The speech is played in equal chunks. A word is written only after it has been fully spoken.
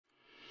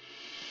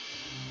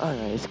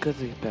Alright, it's good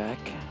to be back.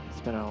 It's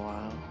been a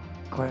while.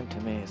 According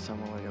to me, it's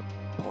somewhere like a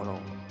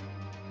portal.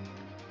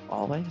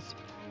 Always?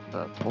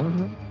 A portal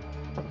room?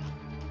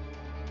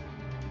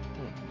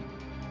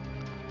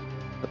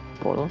 The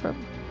portal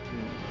room?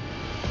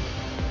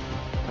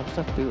 Some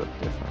stuff do look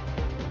different.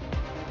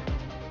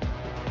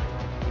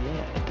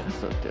 Yeah, it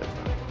does look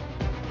different.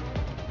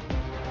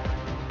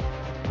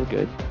 We're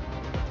good?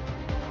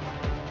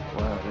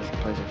 Wow, this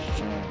place has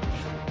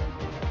changed.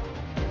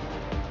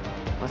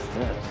 What's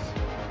this?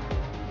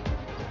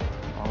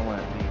 All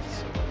at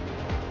least.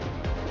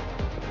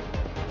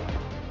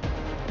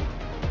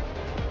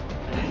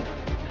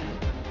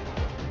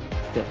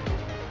 Thick.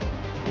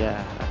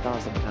 Yeah, I thought it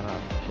was some kind of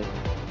hidden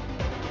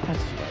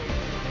passageway.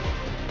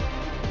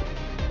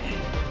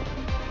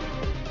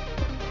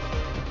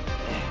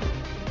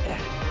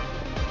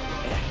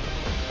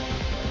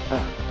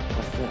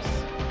 What's this?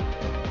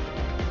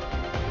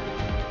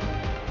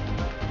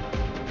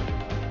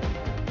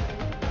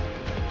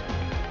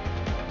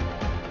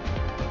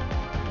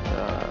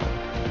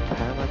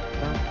 Paramount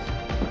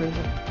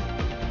prison?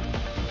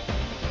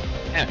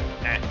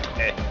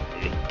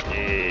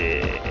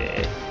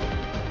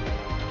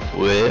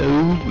 Well.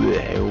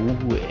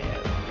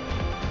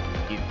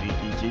 If it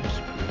isn't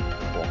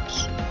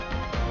SpringFoxy.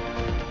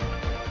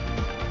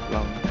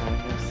 Long time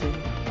no see.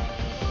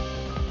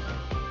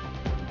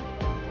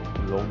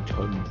 Long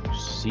time no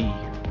see,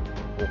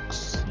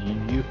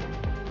 Foxy.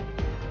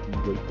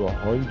 Right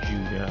behind you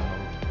now.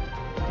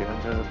 Give him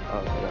to the...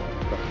 Oh, yeah.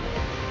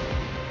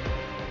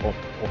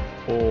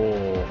 Oh.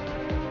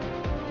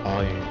 I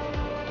am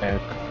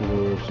back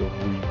for some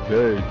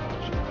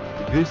revenge.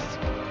 This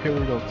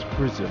Paradox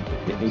prison.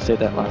 Didn't you say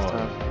that last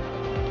time?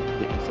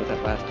 Didn't you say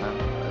that last time?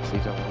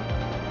 Season 1?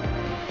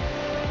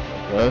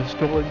 Last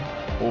time?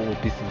 Oh,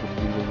 this is gonna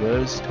be the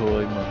last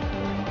time I'm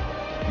going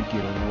to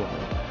get a lot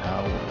of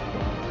power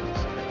from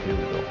this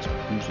Paradox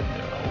prison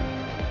now.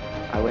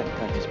 I went and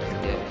touched this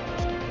game.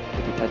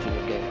 If you touch it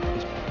again.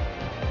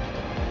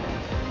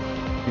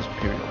 This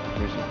Paradox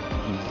prison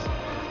is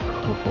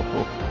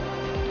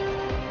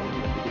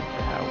unlimited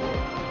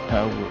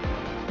power,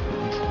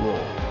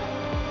 control,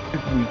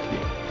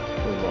 everything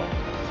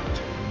belongs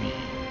to me.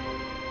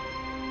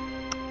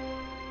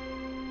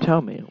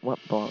 Tell me, what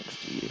belongs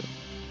to you?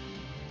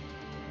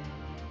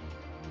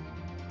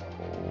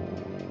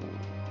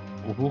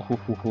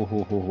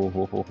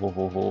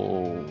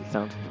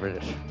 Sounds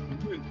British.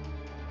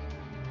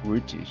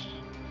 British?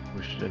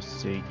 Or should I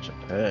say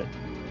Japan?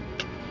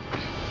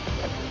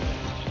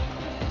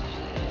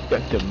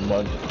 Get them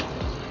money.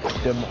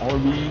 Get them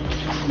army.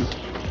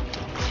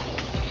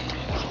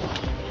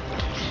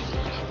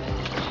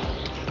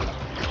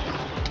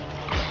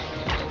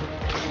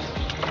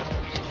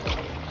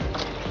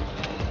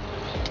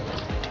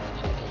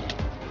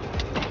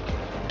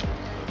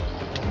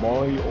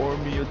 My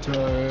army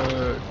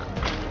attack.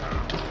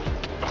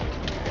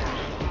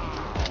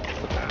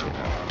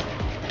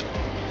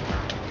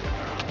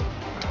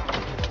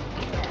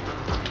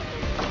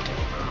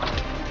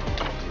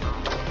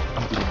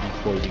 I'm gonna be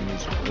fighting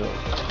as well.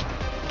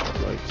 I'd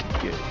like to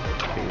get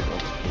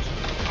Paradox prison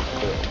as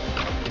well.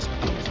 This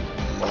place is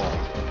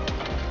mine.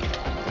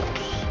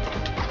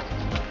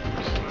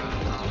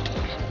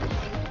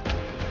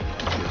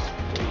 Just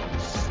wait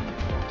and see,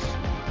 Foxy.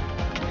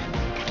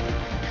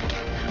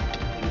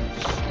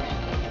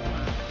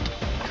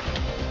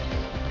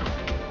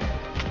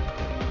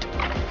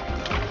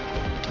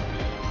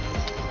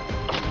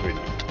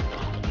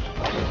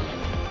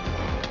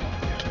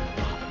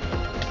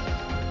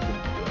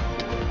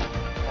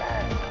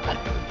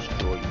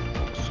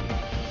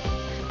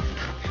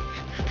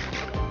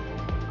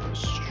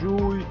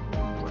 Destroy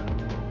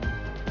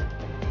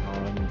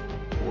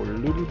for a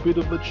little bit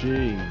of a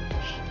change.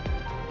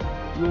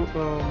 Look,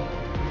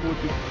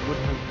 what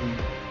have we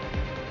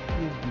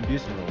didn't do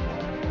this in a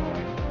long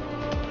time?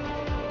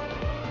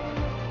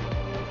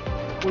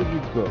 Where'd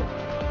you go?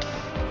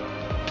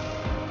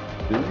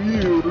 There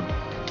you are.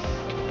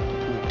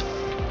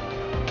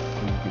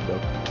 Get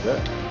up with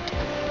that.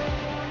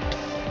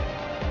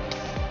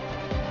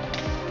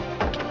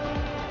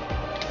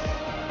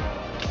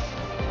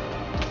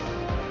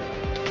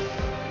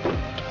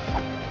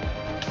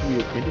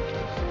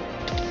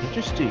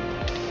 Interesting.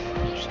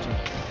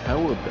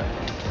 Power back.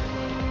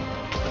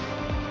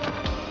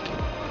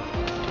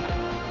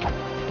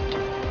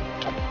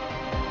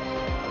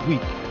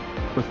 Weak.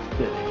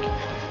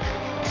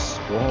 Pathetic.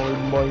 Spawn,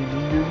 my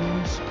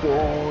minions,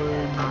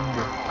 spawn.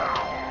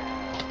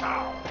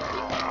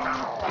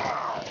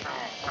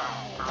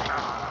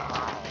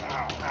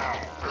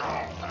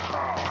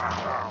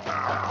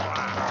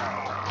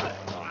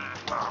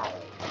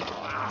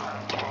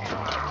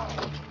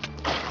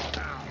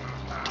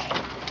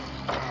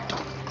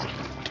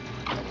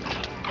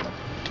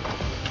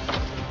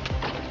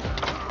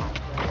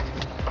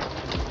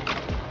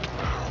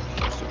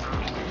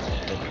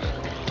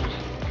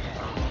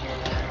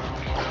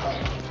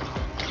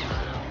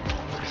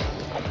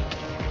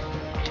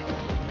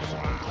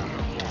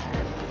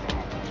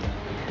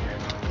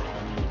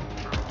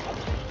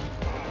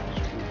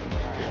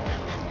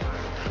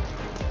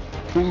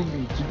 pull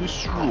me to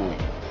destroy you,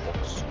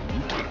 Foxy.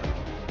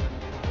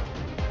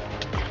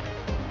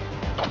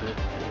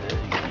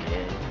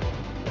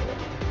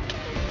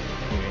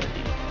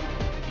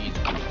 He's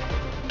good.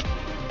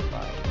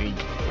 By me.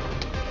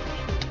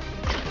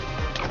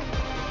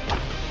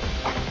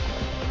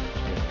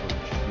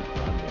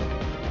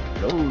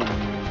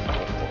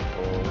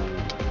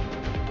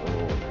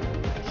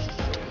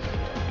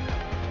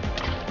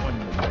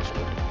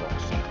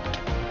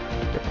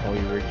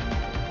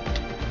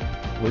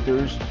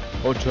 Withers,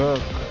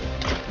 attack!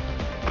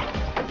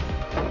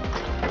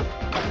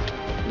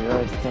 You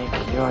always think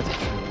you are the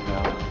true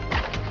villain.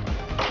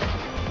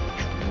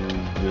 True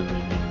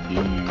villain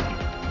indeed.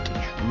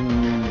 True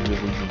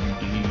villain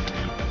indeed.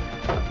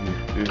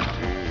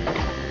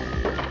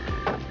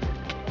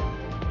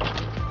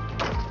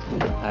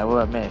 I will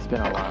admit, it's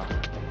been a while.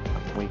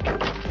 I'm weak.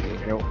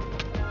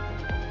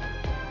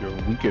 You're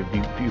weak at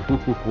VP.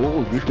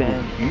 Oh, this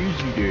will be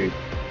easy, dude.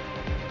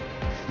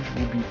 This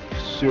will be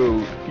so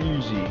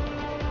easy.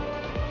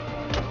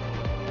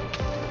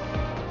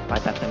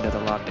 Fight that thing does a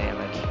lot of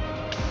damage.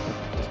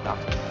 Just knock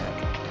it back.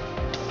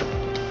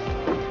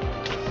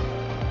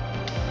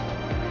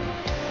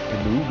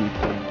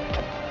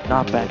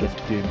 Not back as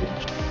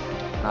damage.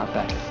 Not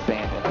back as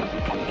bandit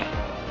BBK.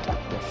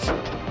 Yes.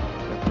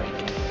 You're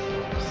breaking.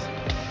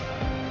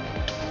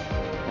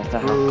 That's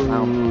not how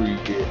clown.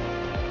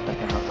 That's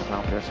not how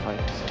clown bears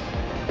fights.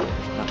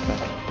 Not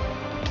back.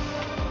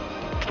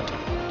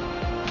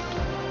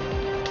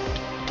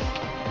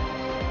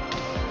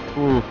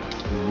 Oh,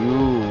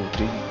 you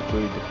think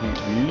you can defeat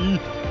me?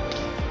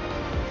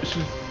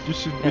 This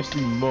is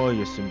basically my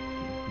SMP,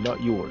 not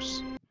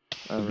yours.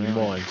 Oh, It'll be really?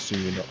 mine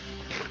soon enough.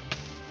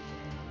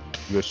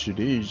 Yes, it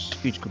is.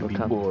 It's gonna be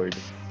mine.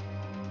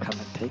 Come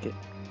and take it.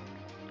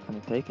 Come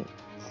and take it.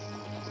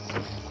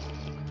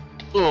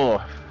 Oh,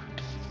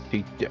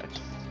 take that.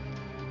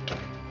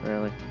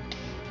 Really?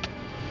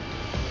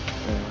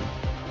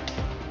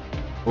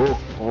 Oh,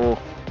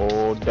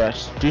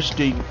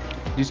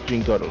 this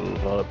thing got a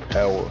lot of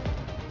power.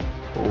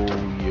 Oh,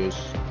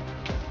 yes.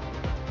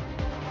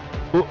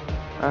 Oh,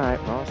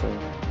 Alright, well, so.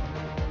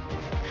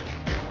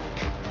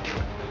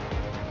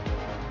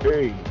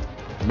 hey,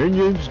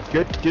 minions,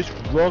 get this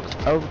rock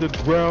out of the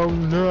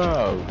ground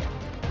now.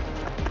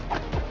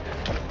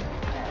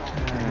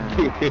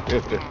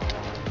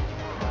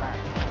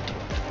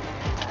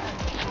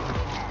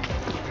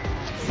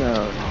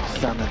 So,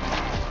 summon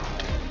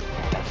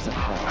the depths of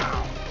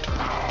hell.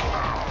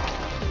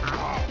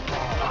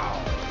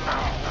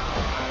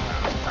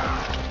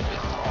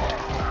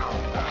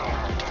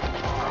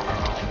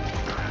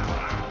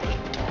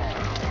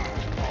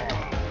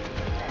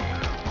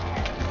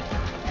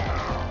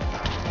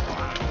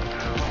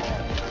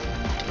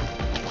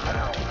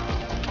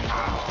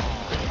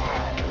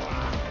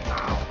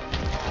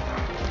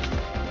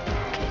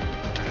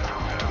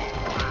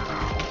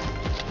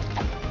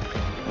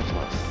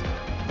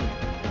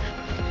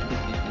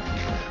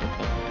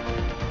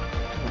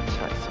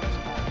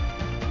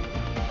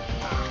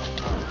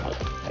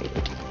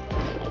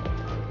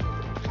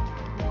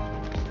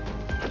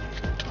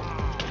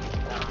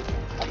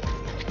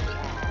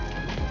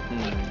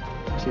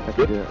 See if I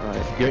can do it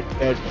right. Get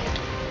that.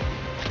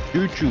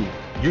 You two,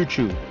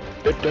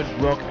 get that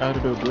rock out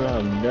of the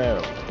ground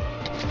now.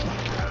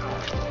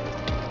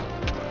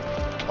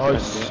 I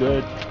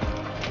said.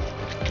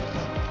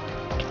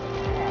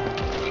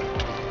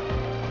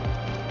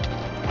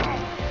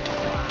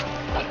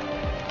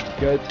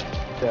 Get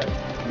that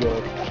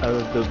rock out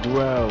of the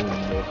ground.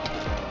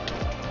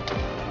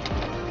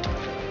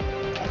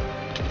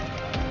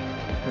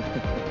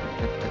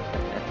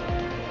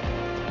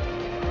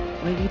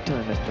 What are you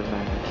doing, Mr.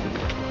 Magnitude?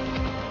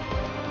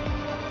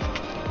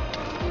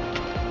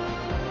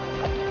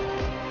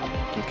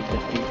 You can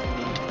defeat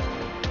me.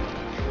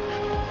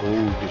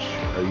 Oh, this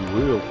I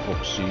will,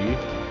 Foxy.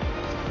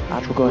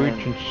 I'm going.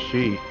 Wait and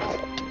see.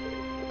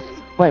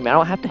 Wait a minute, I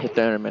don't have to hit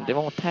the Enderman. They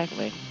won't attack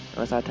me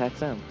unless I attack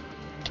them.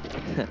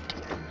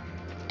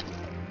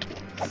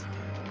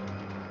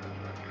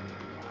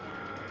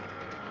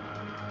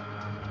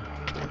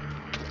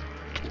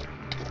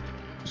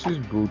 This is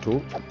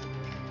brutal.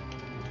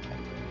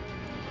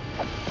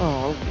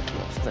 Oh, look at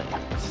those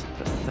things.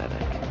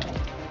 Pathetic.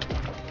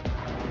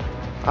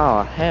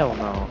 Oh, hell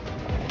no.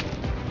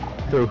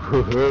 You're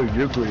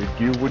gonna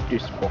deal with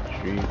this,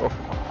 Foxy.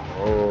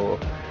 Oh.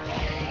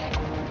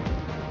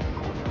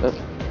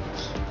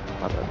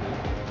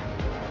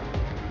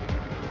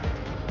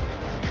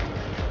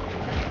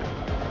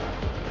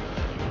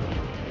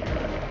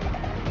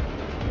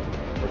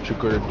 What you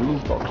gonna do,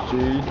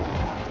 Foxy?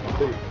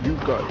 Hey, you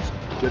guys,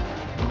 get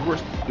the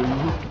worst of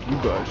you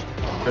guys.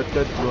 Get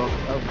that rock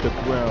out of the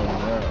ground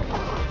now.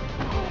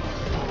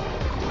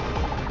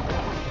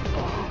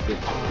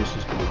 This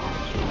is gonna be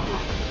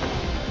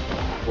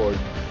for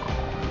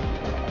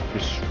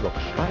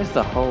destruction. Why is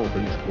the hole?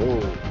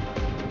 Control.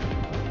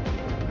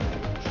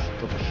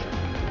 Destruction.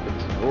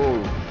 Control.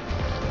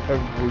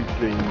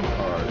 Everything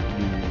are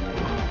you.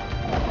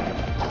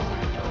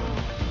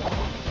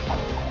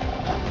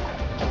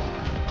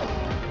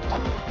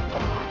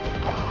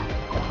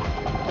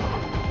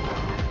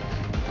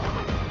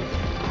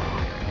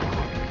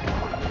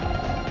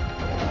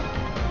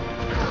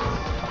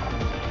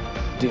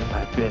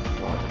 bit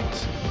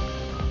important.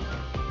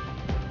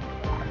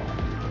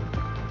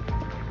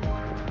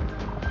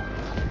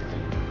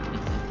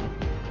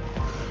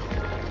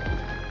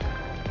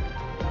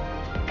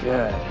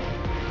 Good.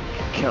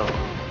 Kill.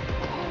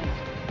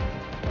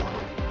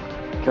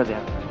 Kill the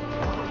enemy.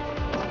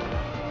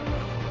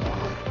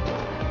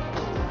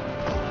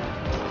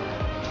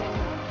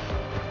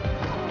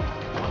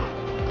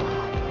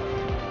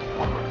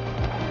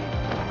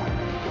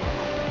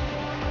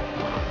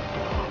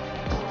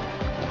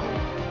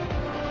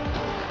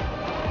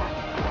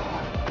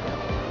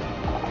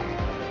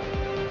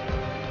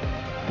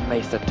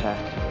 Mace attack.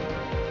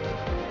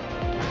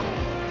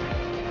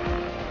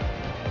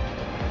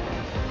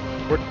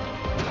 What?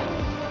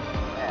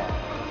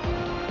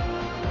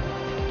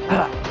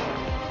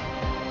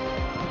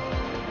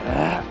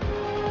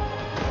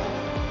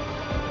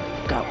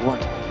 Got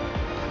one.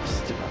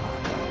 Still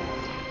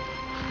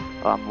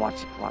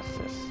watch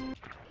this.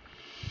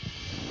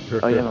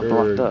 Oh, you haven't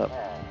blocked up.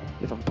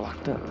 You haven't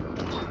blocked up.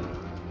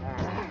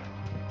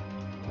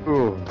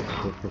 Oh.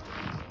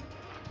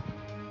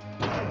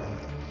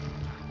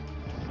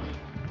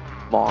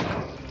 Bonk.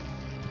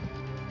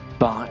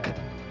 Bonk.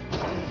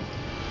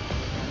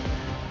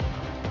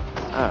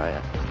 Oh,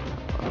 yeah.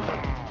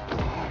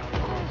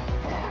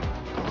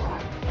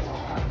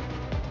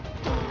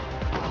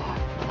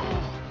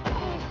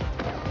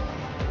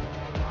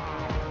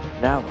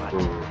 Now what?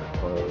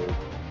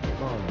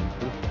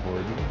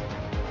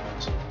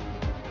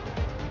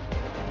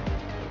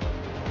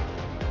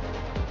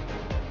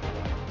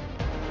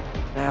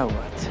 Now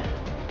what?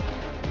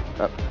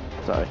 Oh,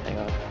 sorry, hang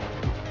on.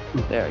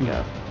 There we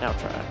go. Now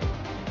try.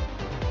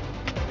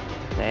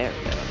 There we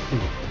go.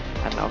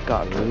 I now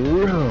got it.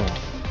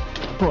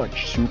 Punch,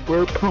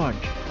 super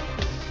punch.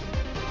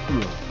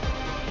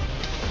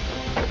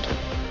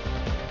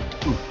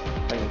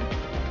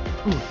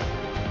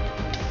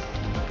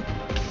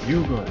 You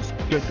guys,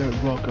 get that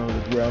rock out of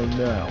the ground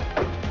now.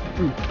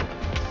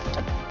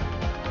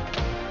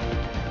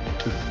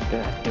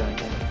 They're not doing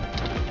anything.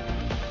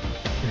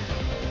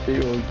 They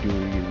are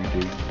doing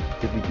everything.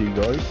 Everything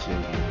I say,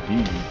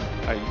 indeed.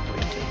 Are you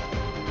crazy?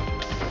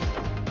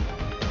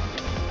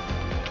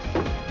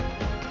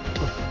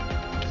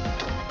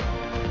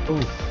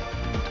 Oh.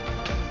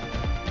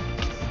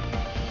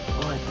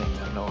 One thing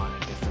I know how to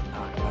get the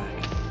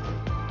knockback.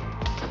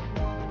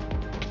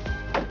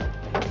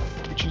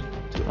 It's just...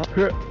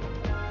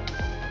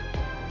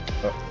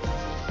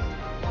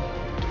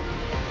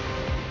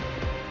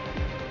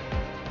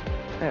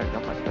 There we go,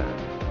 much better.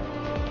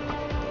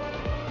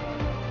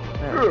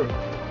 There we go.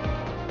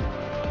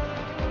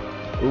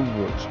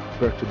 Overwatch,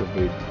 back to the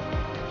main.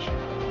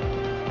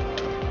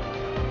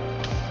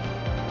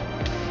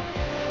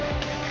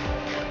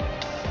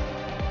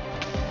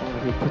 Why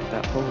did we put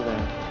that hole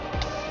there?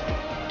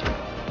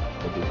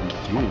 What did we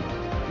do?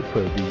 It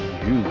probably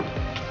you.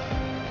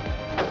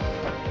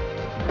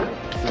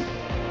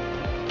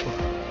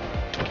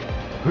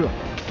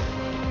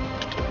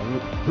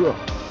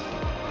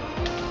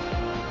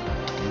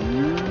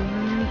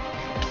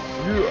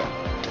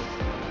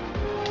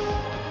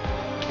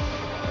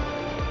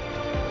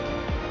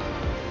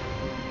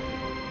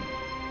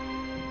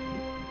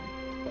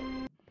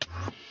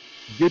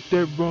 Get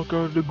that rock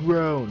out of the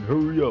ground,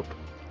 hurry up.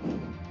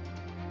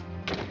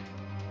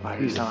 Why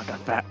do you sound like a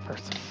fat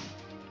person?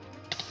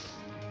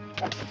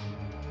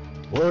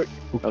 What?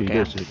 Okay, Okay.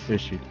 that's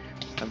it.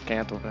 I'm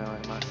canceled now,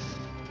 am I?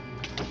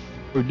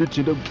 Oh, that's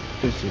it,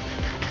 that's it.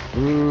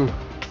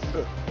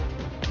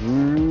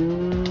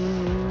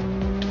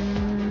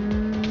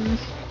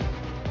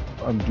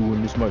 I'm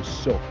doing this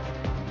myself.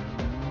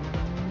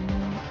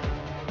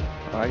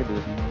 Oh, I can do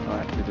this. Oh,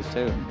 I can do this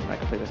too. I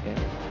can play this game.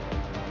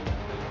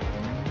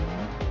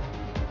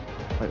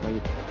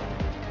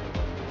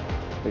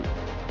 Wait.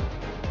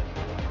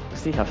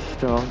 See how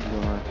strong you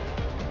are.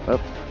 Oh.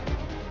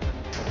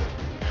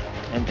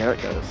 And there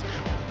it goes.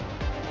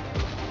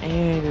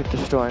 And you're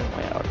destroying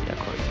my out. Yeah, of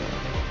course you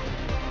are.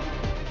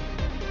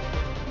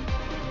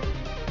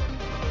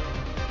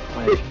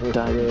 What have you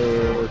done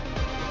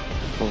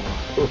for?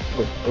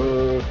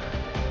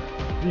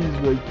 Seems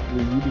like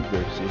the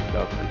universe is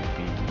not going to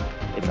be.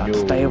 It's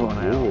unstable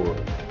now. War.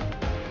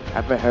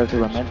 I got her to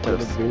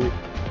Mementos.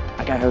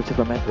 I got her to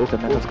the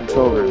Mementos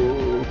control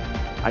room.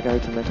 I got her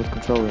to Mementos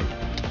control room.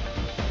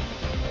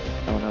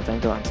 Oh no,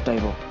 things are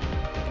unstable.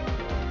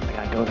 I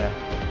gotta go there.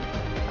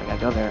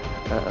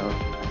 Uh-oh.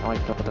 I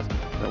want to put the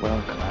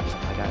well collapse.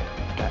 I gotta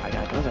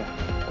go there.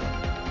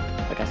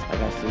 I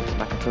gotta see to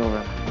my control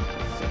room.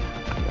 Let's see.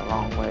 It'll be a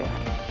long way.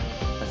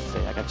 Let's see,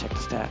 I gotta check the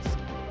stats.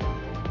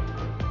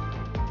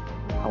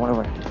 I wonder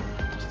where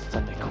it's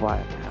suddenly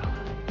quiet now.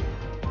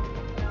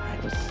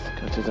 Alright, let's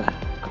go to the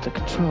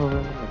control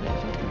room and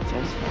everything's been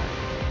satisfied.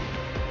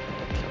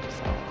 Kill us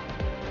all.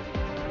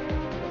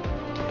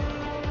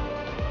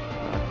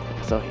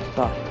 So he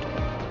thought he did.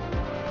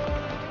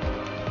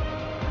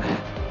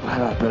 Why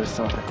did I put us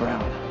on the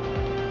ground?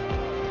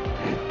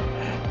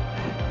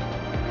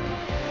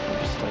 I'm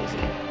just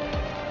lazy.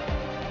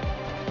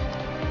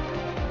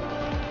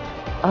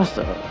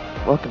 Also,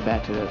 Welcome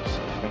back to the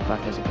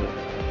SpringFoxy SMP.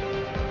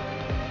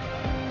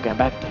 Okay, I'm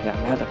back here.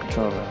 I'm at the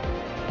control room.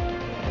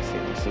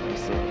 Let me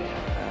see.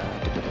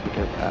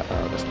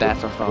 The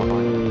stats are falling.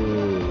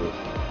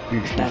 The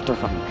stats are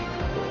falling.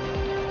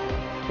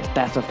 The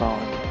stats are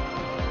falling.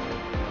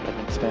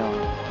 Getting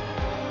expelled.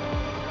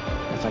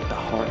 It's like the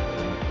heart.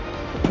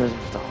 The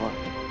prison's the heart.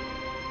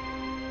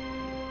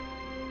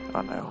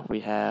 Oh no,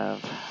 we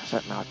have a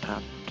certain amount of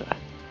time to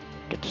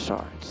get the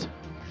shards.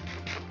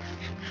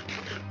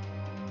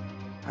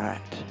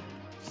 Alright.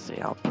 Let's see,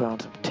 I'll put on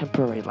some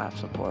temporary life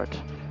support.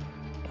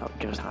 That'll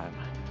give us time.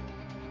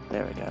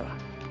 There we go.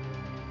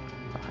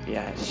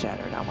 Yeah, it's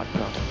shattered. I'm gonna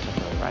put on some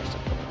temporary life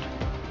support.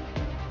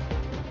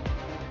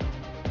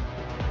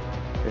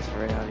 This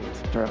reality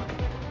is broken.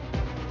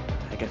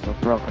 I guess we're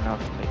broken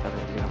off from the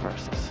other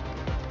universes.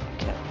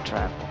 Can't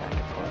travel back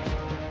and forth.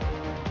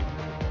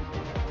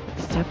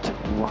 Except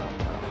one world.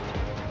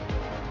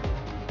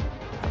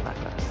 I'm not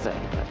gonna say,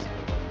 but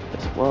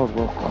this world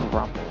will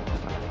crumble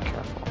if I'm not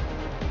careful.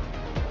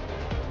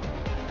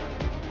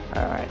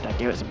 Alright, I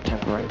give it some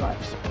temporary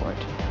life support.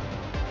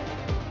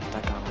 It's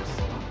not gonna last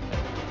long.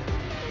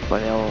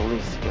 But it'll at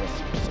least give us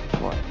some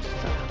support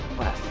to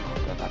last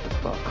longer without this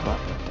world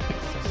crumbling to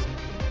pieces.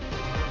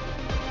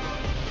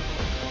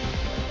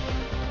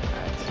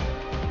 Alright.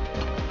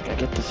 Gotta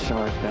get the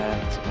shards back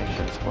to make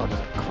sure this world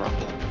doesn't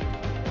crumble.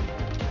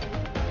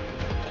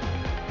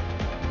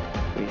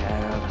 We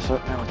have a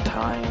certain amount of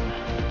time. I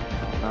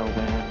don't know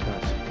when,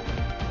 but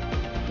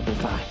we'll be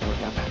fine. We'll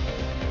come back.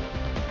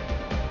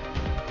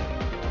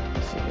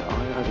 See, the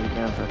only other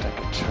universe I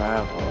could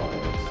travel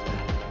is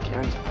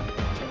Gary's not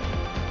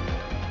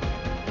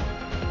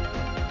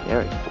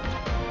Gary's.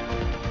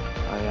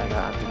 Oh yeah, I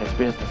got unfinished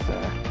business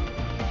there.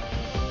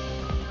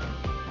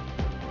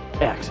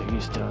 Actually,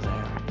 you still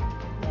there.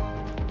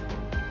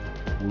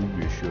 Oh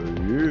yes I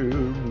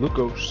am. Look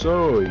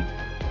outside.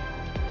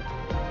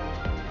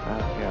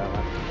 Oh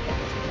god.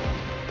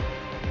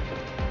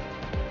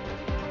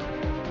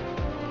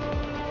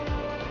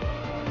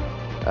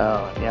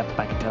 Oh, yep,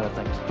 I can tell the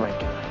thing's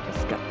breaking.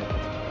 It's got the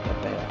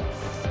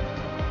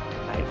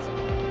nice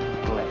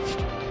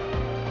glitched.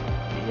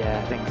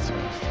 Yeah, things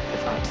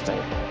it's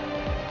unstable.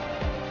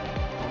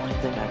 The only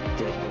thing I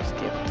did was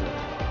give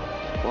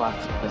the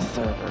lots of the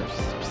servers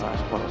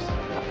slash posts a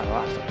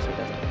lot of them so it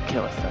doesn't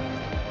kill itself.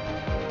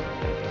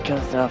 If it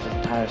kills itself, the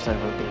entire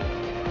server will be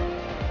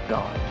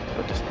gone.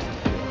 It'll just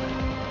disappear.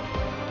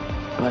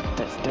 But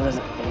that still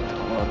doesn't mean the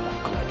world will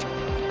glitch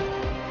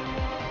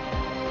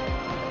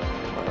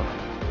or not.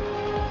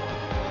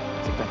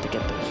 To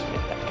get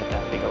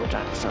that big old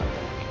giant server,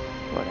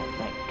 or that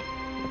thing,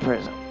 the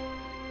prison,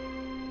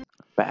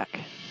 back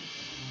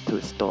to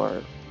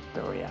restore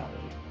the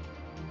reality.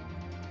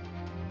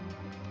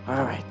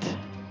 Alright.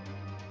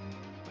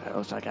 Well, it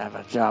looks like I have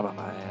a job on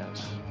my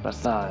hands,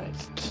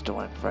 besides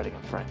destroying Freddy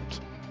and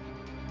friends.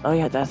 Oh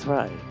yeah, that's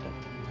right.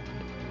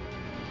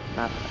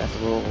 That's a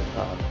little,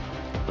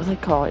 what do they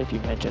call it if you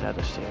mention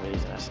another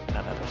series and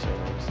another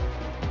series?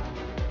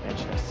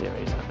 Mention a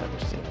series and another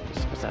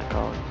series. What's that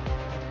called?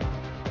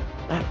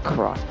 That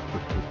cross.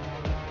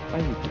 Why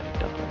are you doing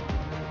that?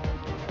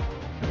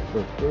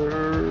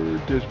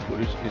 This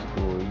place is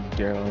going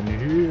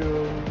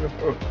downhill.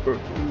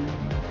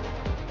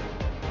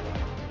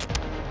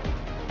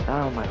 I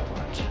don't mind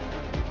watch.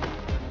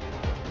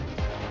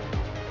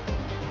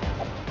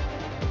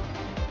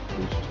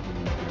 This is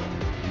going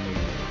downhill.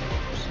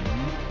 See?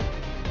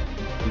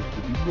 This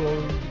could be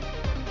wrong.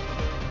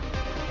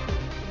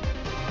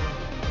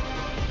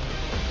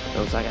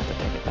 Looks like I have to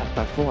take it back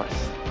by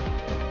force.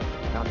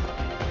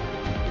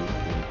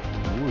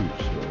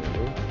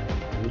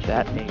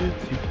 That means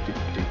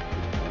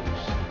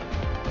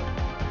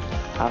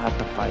I'll have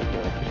to fight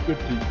your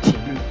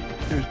team.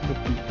 There's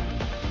nothing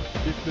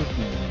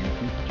you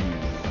can do.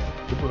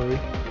 Goodbye.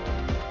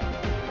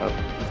 Oh,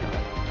 he's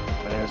gone.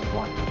 But there's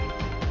one thing.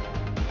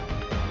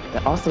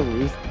 That also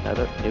released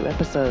another new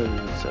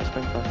episodes of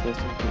SpringFoxy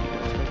SMP.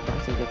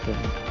 SpringFoxy get the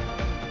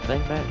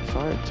thing back,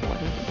 shards or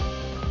whatever.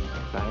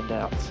 Find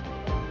out.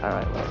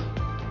 Alright,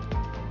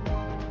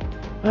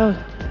 well,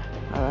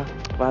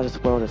 while this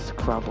world is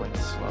crumbling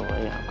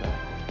slowly, I'm gonna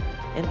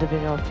end the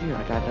video off here.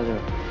 I got another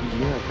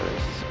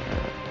universe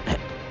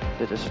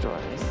to destroy,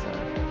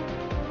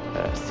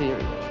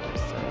 series, I should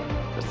say.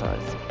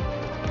 Besides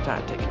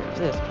trying to take care of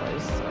this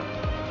place,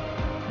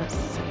 let's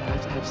see, I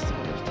have to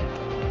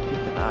keep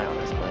an eye on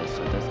this place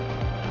so it doesn't,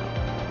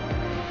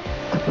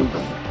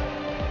 kaboof.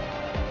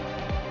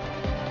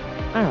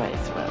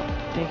 Alright, well,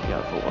 thank you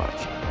all for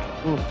watching.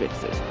 We'll fix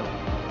this, no?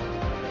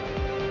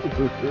 Will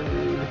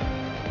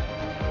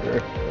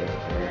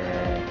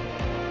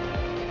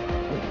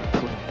you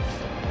please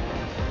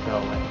go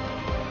away?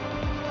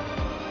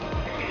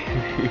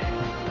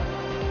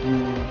 You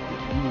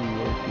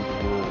like this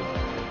world.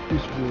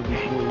 This world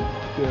is going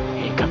down.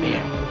 Hey, come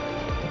here.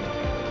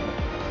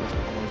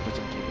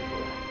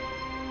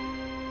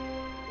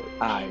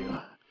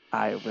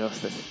 I will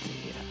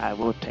succeed. I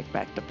will take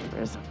back the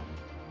prison.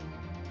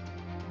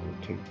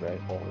 take back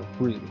all the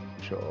prison.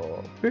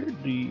 So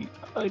apparently,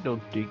 I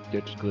don't think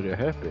that's gonna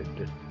happen.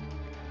 You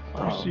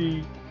Oh,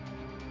 see,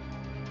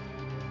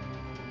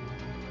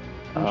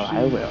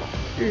 I will.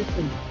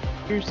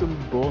 here's some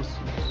bosses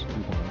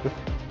you want.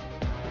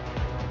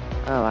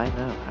 Oh, I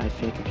know. I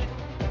figured.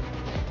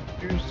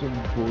 Here's some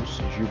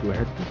bosses you will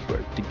have to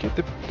fight to get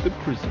the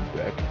prison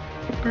back.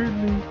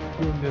 Apparently,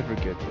 you'll never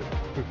get them.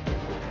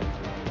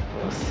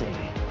 We'll see.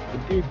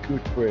 But they're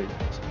good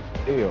friends.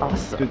 They are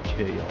Awesome. the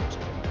Chaos.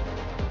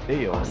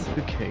 They are Awesome.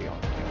 the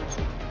Chaos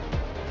Council.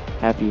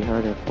 Have you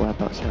heard of what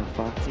about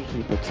SpringFoxy?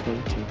 He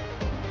betrayed you.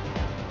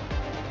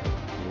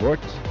 What?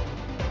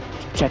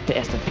 Check the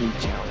SMP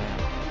channel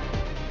out.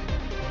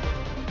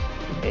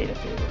 He made a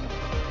video.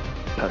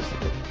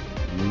 Posted it.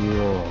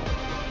 Whoa.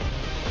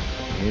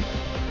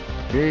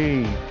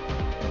 Hey.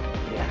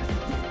 Yes.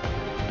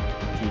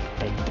 He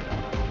faked it.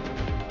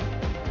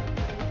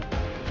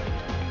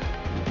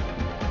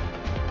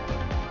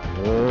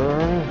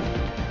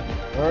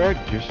 That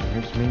just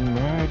makes me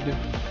mad.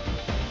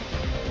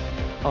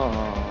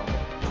 Oh,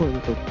 poor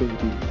little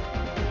baby.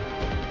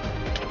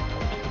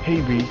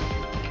 Hey, B,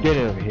 get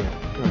over here.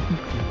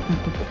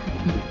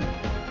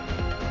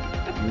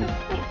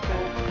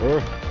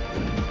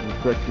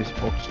 Regret this,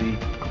 Foxy.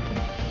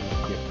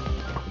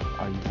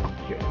 I will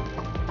get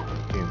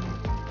him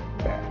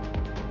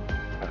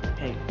back.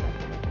 Hey.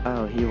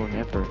 Oh, he'll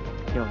never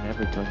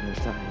join your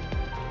side.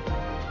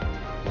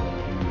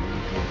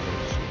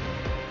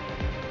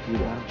 He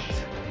won't.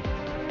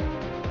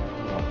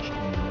 Watch me.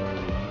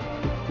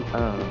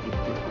 Oh,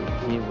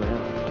 he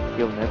will.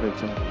 He'll never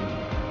join you.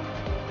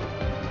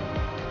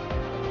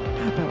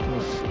 How about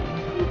we'll see?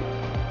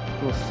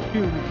 We'll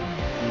see.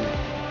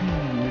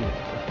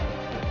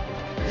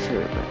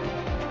 Sure, but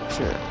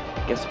sure.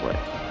 Guess what?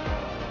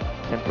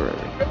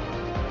 Temporary.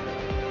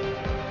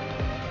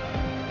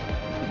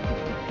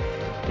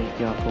 Thank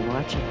y'all for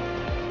watching.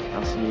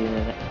 I'll see you in the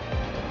next.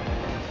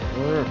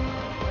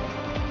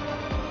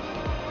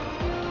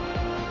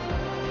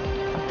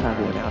 I'm trying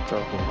to do an outro.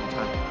 I'm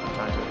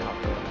trying to do an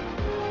outro.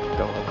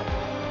 Go on.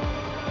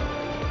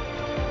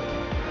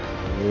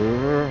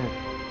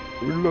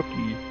 You're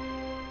lucky.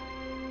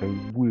 I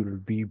will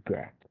be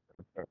back.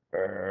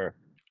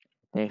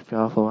 Thank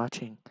y'all for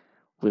watching.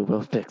 We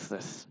will fix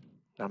this,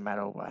 no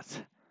matter what.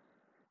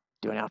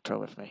 Do an outro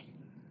with me.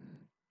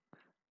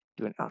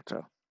 Do an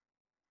outro.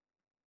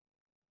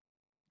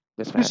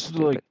 This man's stupid.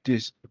 Dislike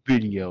this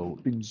video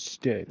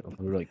instead of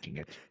liking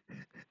it.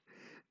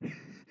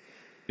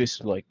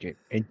 Dislike it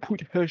and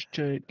put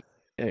hashtag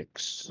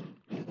X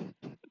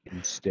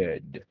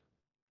instead.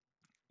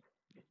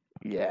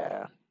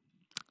 Yeah.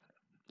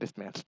 This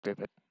man's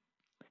stupid.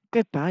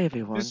 Goodbye,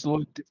 everyone.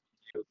 Dislike the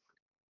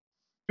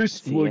video.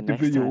 See you Dislike the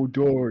next video or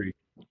time.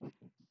 die.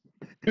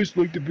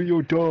 Dislike the video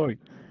or die.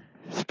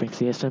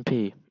 SpringFoxy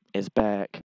SMP is back.